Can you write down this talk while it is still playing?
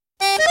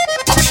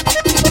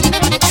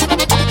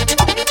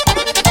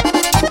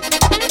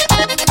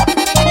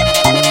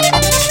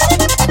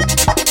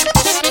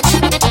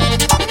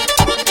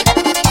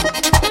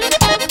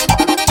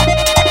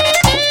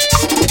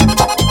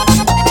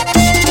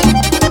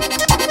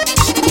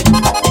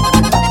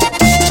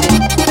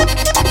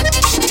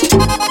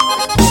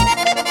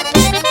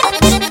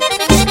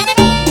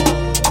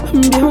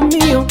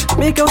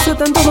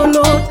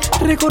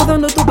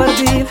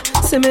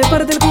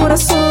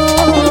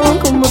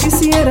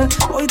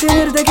quisiera hoy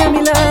tenerte aquí a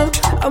mi lado.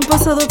 Han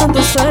pasado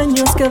tantos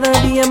años, cada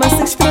día más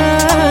te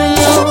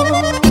extraño.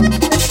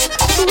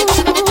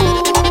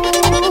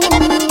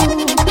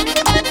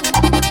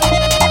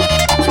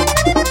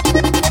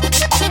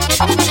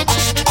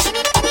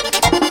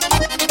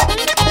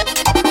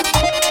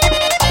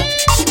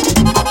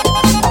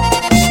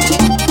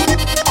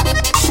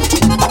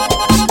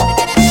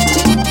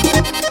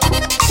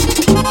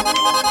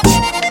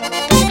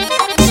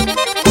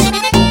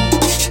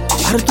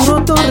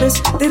 Arturo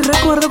Torres, te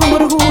recuerdo con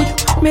orgullo,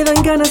 me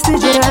dan ganas de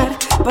llorar.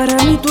 Para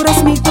mí tú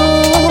eras mi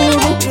todo,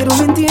 pero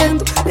no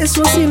entiendo,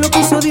 eso así lo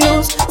quiso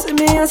Dios. Se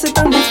me hace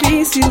tan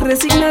difícil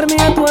resignarme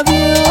a tu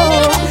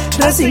adiós,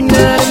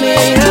 resignarme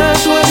a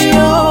tu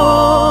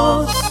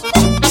adiós.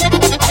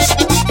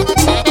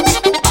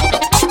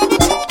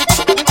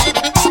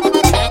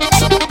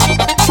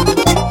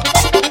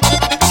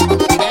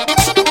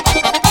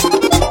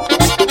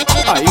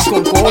 Ahí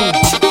con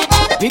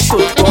Tipico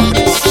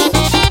Torres.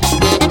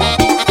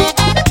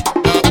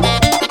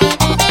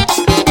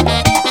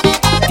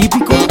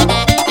 Tipico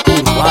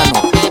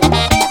Urbano.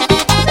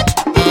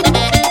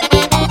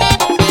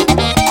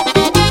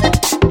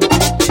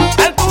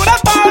 Arturo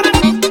Torres,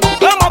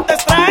 cómo te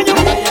extraño.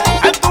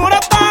 Arturo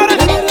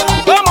Torres,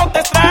 cómo te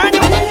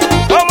extraño.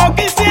 Como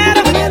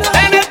quisiera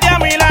tenerte a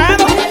mi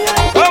lado.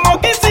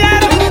 Como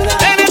quisiera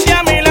tenerte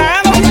a mi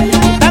lado.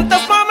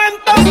 Tantos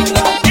momentos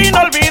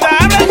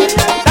inolvidables.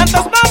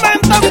 Tantos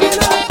momentos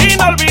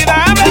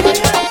inolvidables.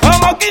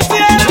 Como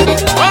quisiera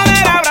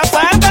poder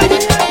abrazarte.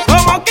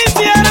 Como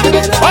quisiera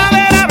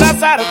poder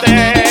abrazarte.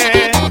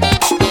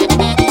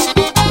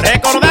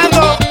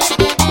 Recordando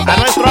a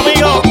nuestro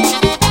amigo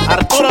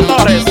Arturo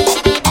Torres.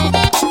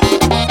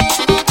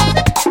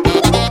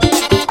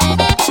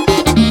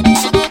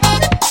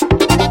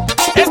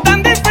 Es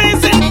tan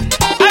difícil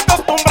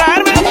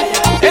acostumbrarme,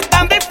 es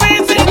tan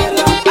difícil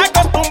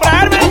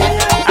acostumbrarme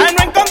a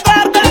no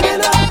encontrarte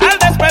al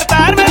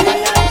despertarme,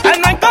 a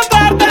no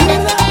encontrarte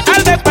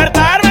al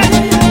despertarme.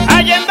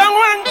 Allá en Don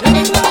Juan,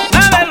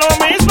 nada es lo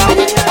mismo.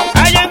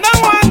 Allá en Don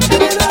Juan,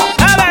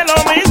 nada es lo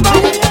mismo.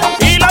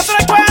 Y los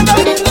recuerdos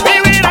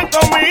vivirán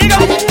conmigo.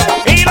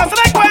 Y los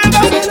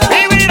recuerdos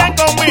vivirán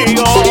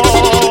conmigo.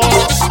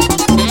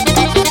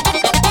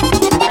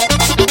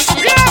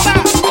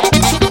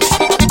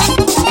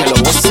 Que lo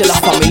goce la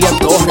familia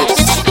Torres,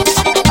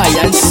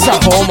 allá en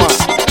Sajoma.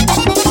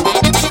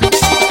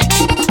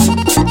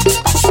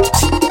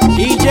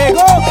 Y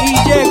llegó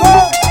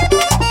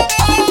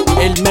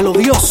el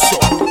melodioso.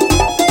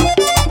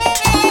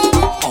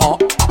 Oh.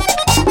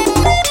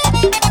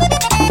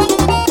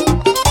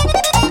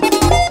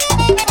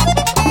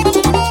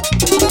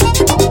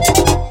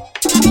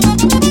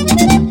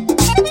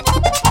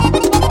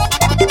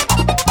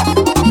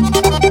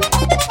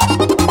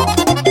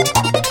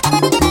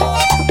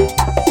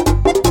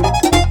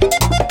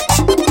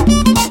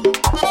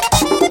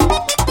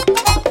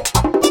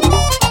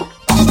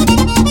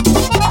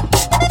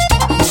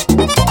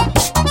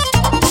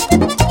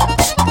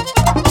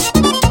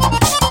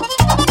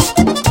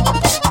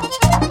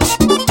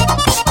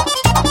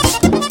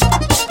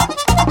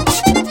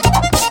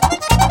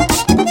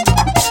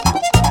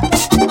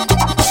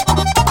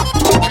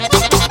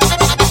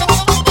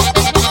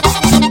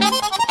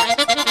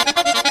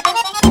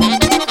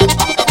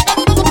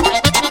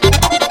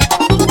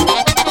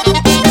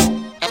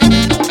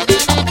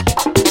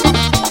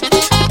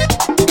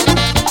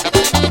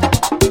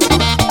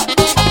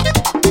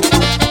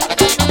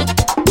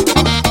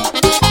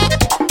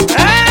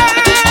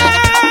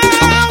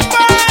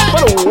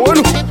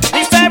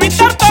 Dice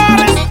Víctor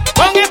Torres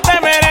con este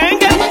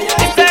merengue.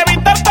 Dice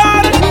Víctor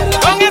Torres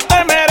con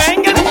este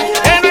merengue.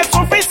 Que no es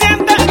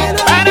suficiente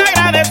para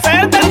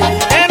agradecerte.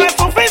 Que no es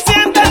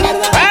suficiente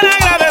para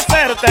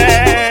agradecerte.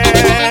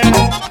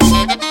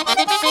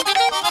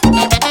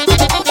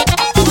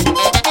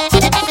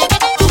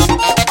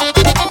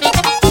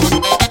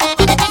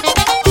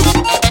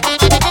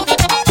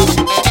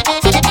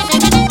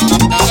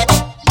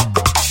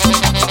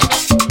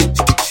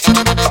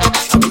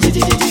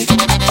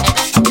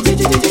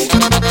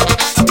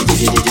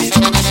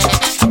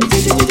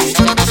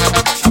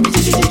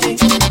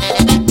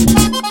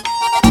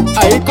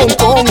 Ahí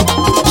con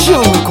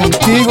yo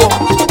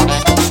contigo.